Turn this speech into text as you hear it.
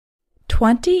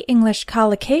20 English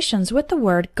collocations with the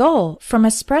word goal from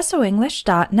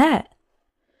espressoenglish.net.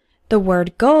 The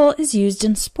word goal is used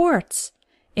in sports.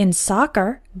 In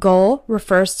soccer, goal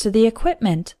refers to the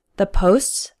equipment, the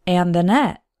posts, and the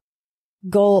net.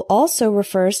 Goal also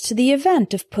refers to the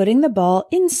event of putting the ball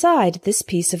inside this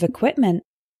piece of equipment.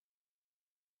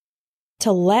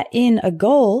 To let in a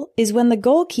goal is when the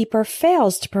goalkeeper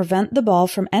fails to prevent the ball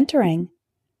from entering.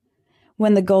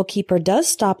 When the goalkeeper does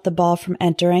stop the ball from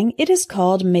entering, it is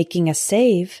called making a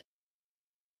save.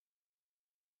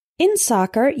 In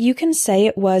soccer, you can say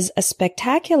it was a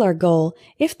spectacular goal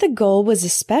if the goal was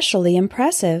especially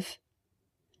impressive.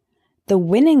 The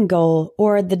winning goal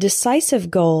or the decisive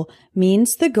goal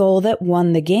means the goal that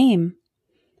won the game.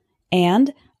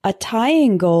 And a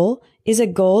tying goal is a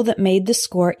goal that made the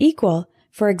score equal,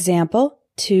 for example,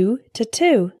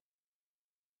 2-2.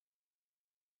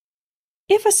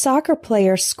 If a soccer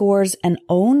player scores an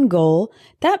own goal,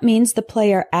 that means the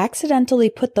player accidentally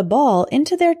put the ball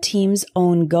into their team's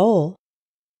own goal.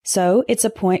 So it's a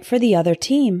point for the other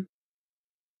team.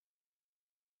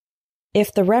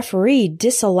 If the referee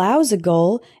disallows a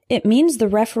goal, it means the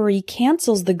referee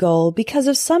cancels the goal because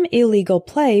of some illegal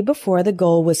play before the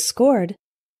goal was scored.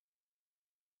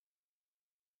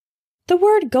 The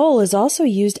word goal is also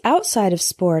used outside of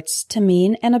sports to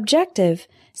mean an objective,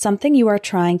 something you are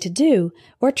trying to do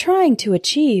or trying to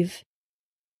achieve.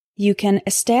 You can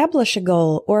establish a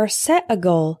goal or set a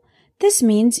goal. This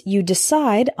means you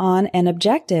decide on an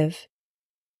objective.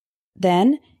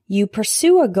 Then, you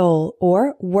pursue a goal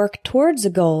or work towards a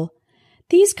goal.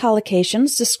 These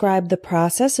collocations describe the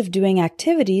process of doing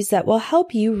activities that will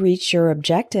help you reach your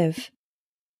objective.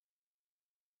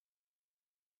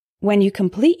 When you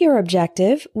complete your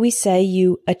objective, we say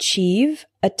you achieve,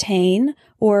 attain,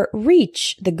 or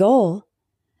reach the goal.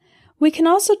 We can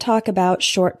also talk about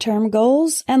short-term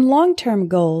goals and long-term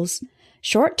goals.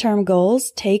 Short-term goals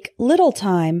take little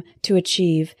time to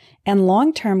achieve, and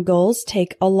long-term goals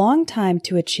take a long time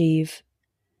to achieve.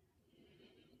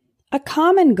 A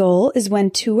common goal is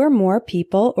when two or more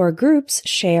people or groups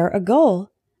share a goal.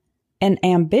 An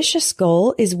ambitious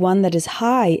goal is one that is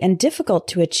high and difficult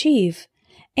to achieve,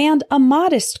 and a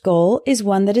modest goal is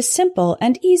one that is simple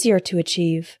and easier to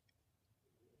achieve.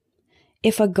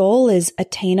 If a goal is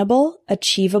attainable,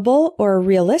 achievable, or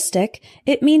realistic,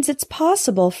 it means it's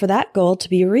possible for that goal to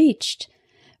be reached.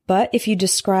 But if you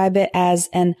describe it as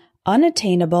an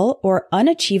unattainable or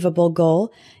unachievable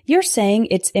goal, you're saying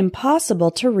it's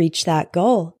impossible to reach that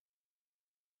goal.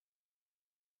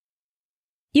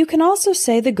 You can also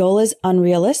say the goal is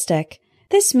unrealistic.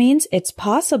 This means it's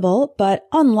possible but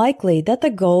unlikely that the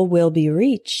goal will be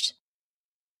reached.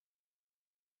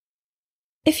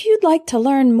 If you'd like to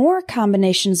learn more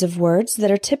combinations of words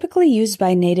that are typically used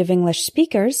by native English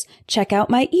speakers, check out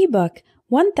my ebook,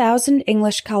 1000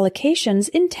 English Collocations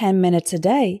in 10 Minutes a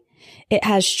Day. It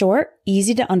has short,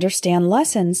 easy-to-understand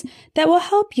lessons that will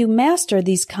help you master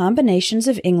these combinations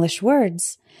of English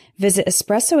words. Visit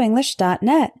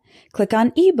espressoenglish.net, click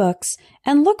on eBooks,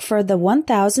 and look for the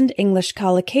 1000 English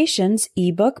Collocations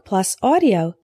ebook plus audio.